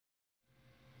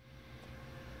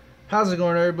How's it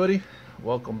going, everybody?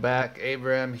 Welcome back.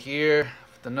 Abraham here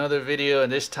with another video,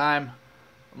 and this time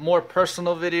a more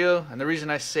personal video. And the reason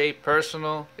I say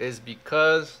personal is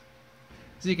because,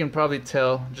 as you can probably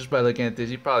tell just by looking at this,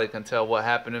 you probably can tell what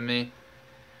happened to me.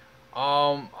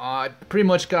 I pretty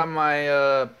much got my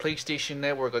PlayStation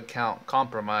Network account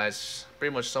compromised.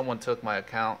 Pretty much someone took my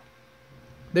account.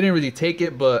 They didn't really take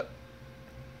it, but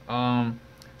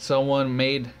someone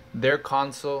made their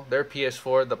console, their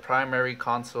PS4, the primary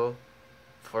console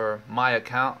for my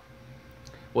account.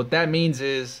 What that means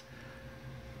is,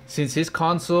 since his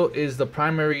console is the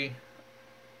primary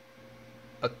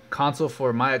console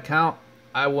for my account,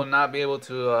 I will not be able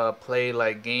to play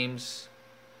like games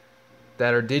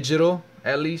that are digital,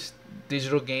 at least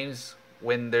digital games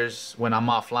when I'm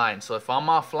offline. So if I'm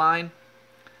offline,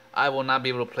 I will not be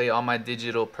able to play all my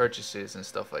digital purchases and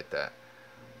stuff like that.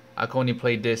 I can only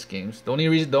play disc games. The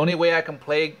only way I can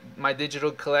play my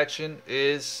digital collection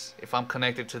is if I'm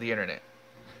connected to the internet,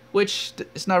 which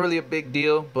it's not really a big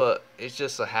deal, but it's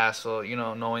just a hassle, you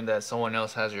know, knowing that someone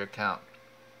else has your account.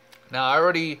 Now I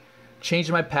already changed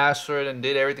my password and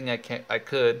did everything I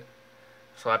could,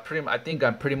 so I think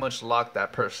I pretty much locked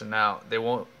that person out. They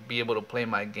won't be able to play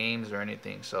my games or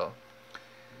anything. So,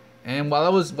 and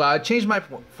while I changed my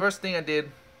first thing I did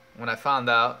when I found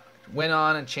out. Went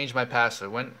on and changed my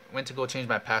password. Went to go change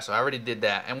my password. I already did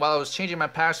that. And while I was changing my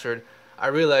password, I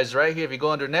realized right here, if you go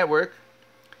under network,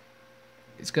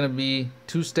 it's gonna be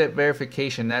two-step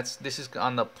verification. This is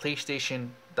on the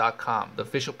PlayStation.com, the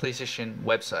official PlayStation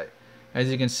website. As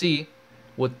you can see,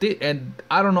 and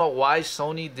I don't know why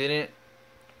Sony didn't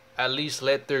at least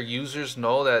let their users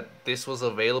know that this was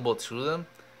available to them.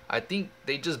 I think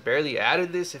they just barely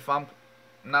added this, if I'm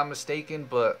not mistaken,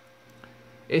 but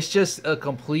it's just a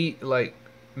complete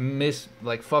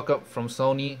fuck up from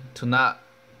Sony to not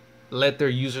let their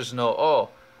users know, oh,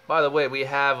 by the way, we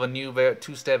have a new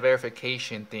two-step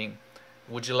verification thing.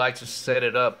 Would you like to set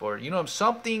it up? Or, you know,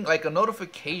 something like a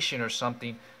notification or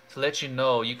something to let you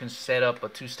know you can set up a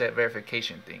two-step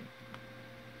verification thing.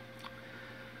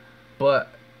 But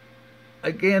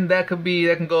again, that could be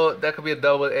a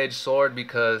double-edged sword,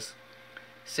 because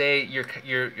say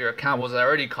your account was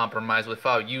already compromised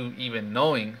without you even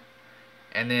knowing,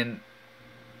 and then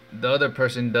the other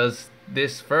person does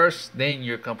this first, then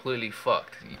you're completely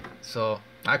fucked. So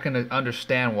I can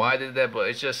understand why I did that, but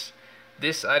it's just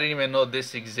this, I didn't even know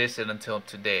this existed until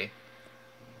today.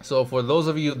 So for those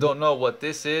of you who don't know what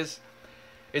this is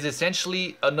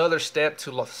essentially another step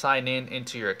to sign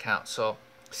into your account. So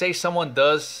say someone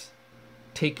does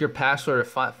take your password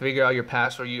or figure out your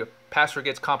password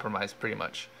gets compromised, pretty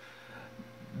much.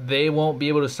 They won't be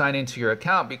able to sign into your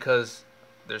account because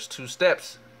there's two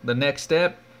steps. The next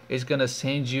step is gonna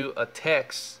send you a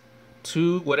text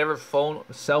to whatever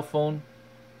cell phone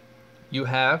you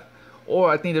have, or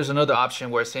I think there's another option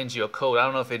where it sends you a code. I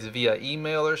don't know if it's via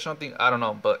email or something, I don't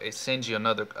know, but it sends you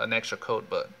an extra code.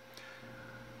 But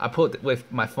I put it with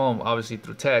my phone, obviously,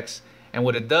 through text, and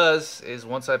what it does is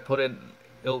once I put it,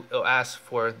 it'll ask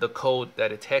for the code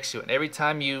that it texts you, and every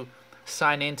time you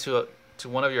sign into to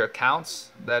one of your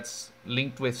accounts that's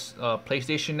linked with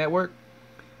PlayStation Network,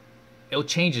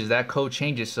 that code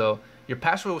changes. So your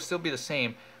password will still be the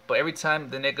same, but every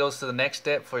time then it goes to the next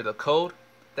step for the code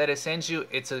that it sends you,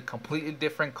 it's a completely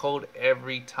different code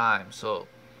every time. So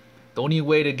the only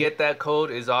way to get that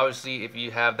code is obviously if you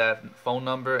have that phone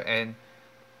number and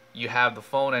you have the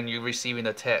phone and you're receiving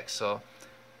the text. So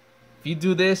if you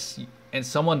do this and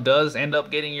someone does end up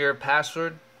getting your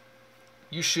password,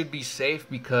 you should be safe,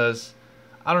 because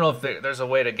I don't know if there's a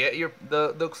way to get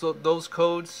those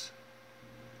codes.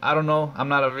 I don't know. I'm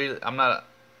not a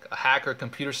hacker,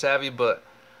 computer savvy, but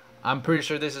I'm pretty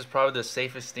sure this is probably the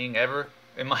safest thing ever,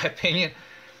 in my opinion.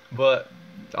 But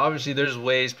obviously there's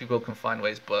ways, people can find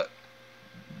ways, but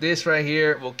this right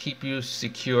here will keep you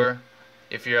secure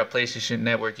if you're a PlayStation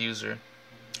Network user.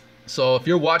 So if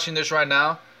you're watching this right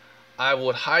now, I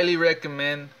would highly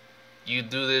recommend you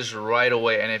do this right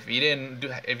away. And if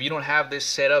you don't have this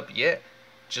set up yet,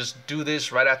 just do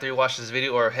this right after you watch this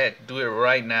video, or heck, do it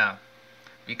right now,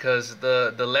 because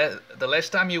the less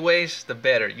time you waste, the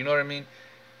better. You know what I mean?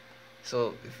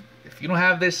 So if you don't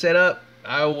have this set up,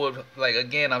 I would,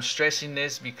 again, I'm stressing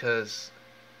this because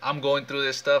I'm going through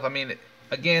this stuff. I mean,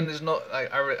 again, I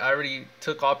already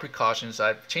took all precautions.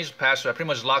 I've changed the password. I pretty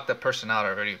much locked that person out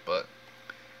already, but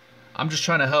I'm just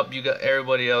trying to help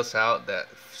everybody else out,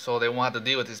 so they won't have to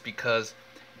deal with this, because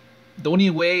the only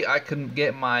way I can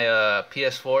get my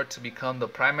PS4 to become the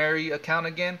primary account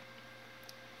again,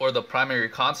 or the primary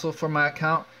console for my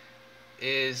account,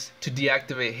 is to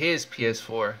deactivate his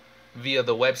PS4 via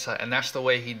the website, and that's the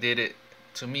way he did it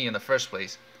to me in the first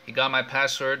place. he got my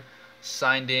password,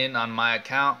 signed in on my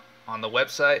account on the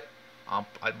website.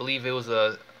 I believe it was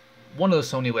one of the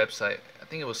Sony website. I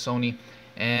think it was Sony,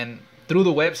 and through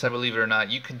the website, believe it or not,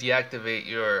 you can deactivate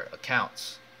your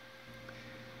accounts.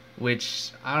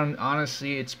 Which I don't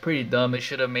honestly, it's pretty dumb. They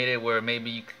should have made it where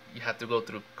maybe you have to go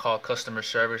through call customer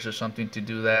service or something to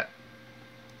do that.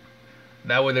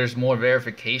 That way, there's more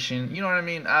verification. You know what I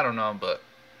mean? I don't know, but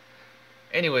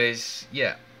anyways,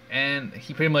 yeah. And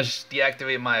he pretty much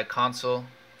deactivated my console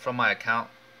from my account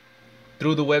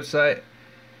through the website,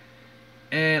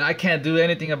 and I can't do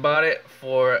anything about it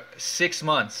for 6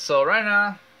 months. So right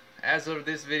now, as of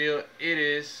this video, it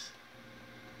is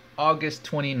August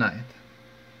 29th.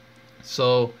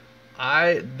 So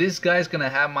this guy's gonna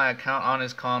have my account on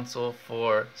his console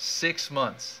for 6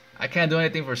 months. I can't do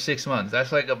anything for 6 months.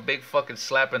 That's like a big fucking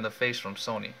slap in the face from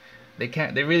Sony.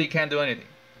 They really can't do anything.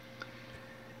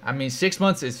 I mean, 6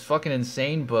 months is fucking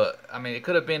insane, but I mean, it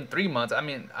could have been 3 months. I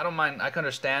mean, I don't mind. I can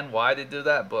understand why they do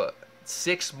that, but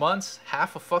 6 months,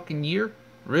 half a fucking year,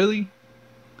 really?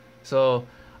 So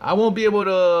I won't be able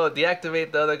to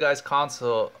deactivate the other guy's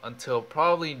console until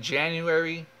probably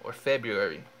January or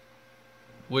February,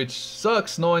 which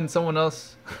sucks knowing someone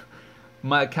else.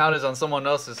 My account is on someone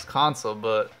else's console,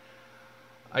 but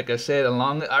like I said, I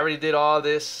already did all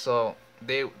this, so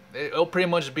it'll pretty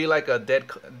much be like a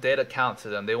dead account to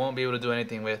them. They won't be able to do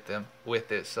anything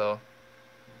with it. So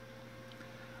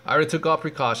I already took all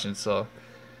precautions, so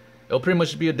it'll pretty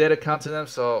much be a dead account to them.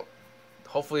 So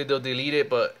hopefully they'll delete it,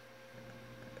 but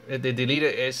if they delete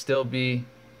it, it'll still be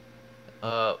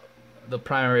the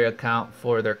primary account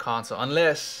for their console,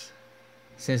 unless,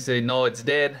 since they know it's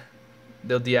dead,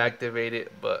 they'll deactivate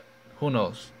it. But who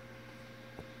knows?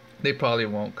 They probably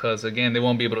won't, because again, they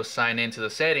won't be able to sign into the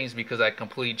settings because I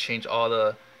completely changed all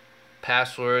the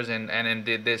passwords and then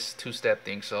did this two-step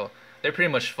thing. So they're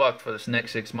pretty much fucked for this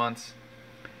next 6 months.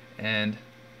 And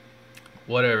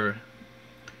whatever,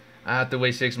 I have to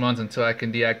wait 6 months until I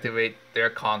can deactivate their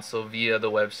console via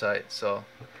the website. So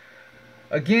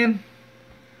again,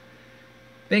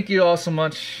 thank you all so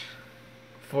much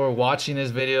for watching this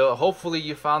video. Hopefully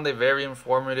you found it very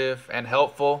informative and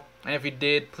helpful. And if you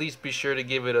did, please be sure to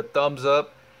give it a thumbs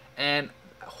up. And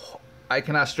I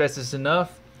cannot stress this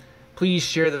enough, please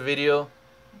share the video,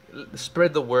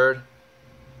 spread the word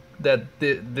that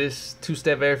this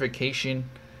two-step verification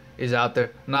is out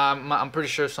there. Now, I'm pretty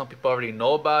sure some people already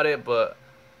know about it, but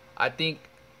I think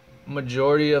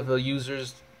majority of the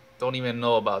users don't even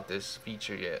know about this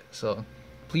feature yet. So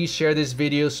please share this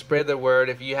video, spread the word.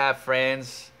 If you have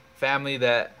friends, family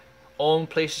that own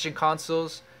PlayStation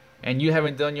consoles and you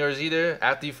haven't done yours either,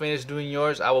 after you finish doing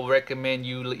yours, I will recommend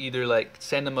you either like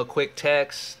send them a quick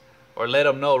text or let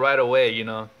them know right away. You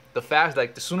know, the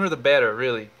sooner the better,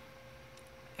 really.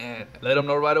 And let them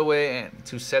know right away and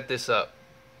to set this up.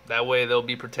 That way they'll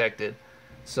be protected.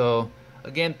 So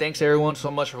again, thanks everyone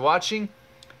so much for watching,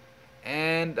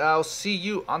 and I'll see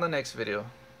you on the next video.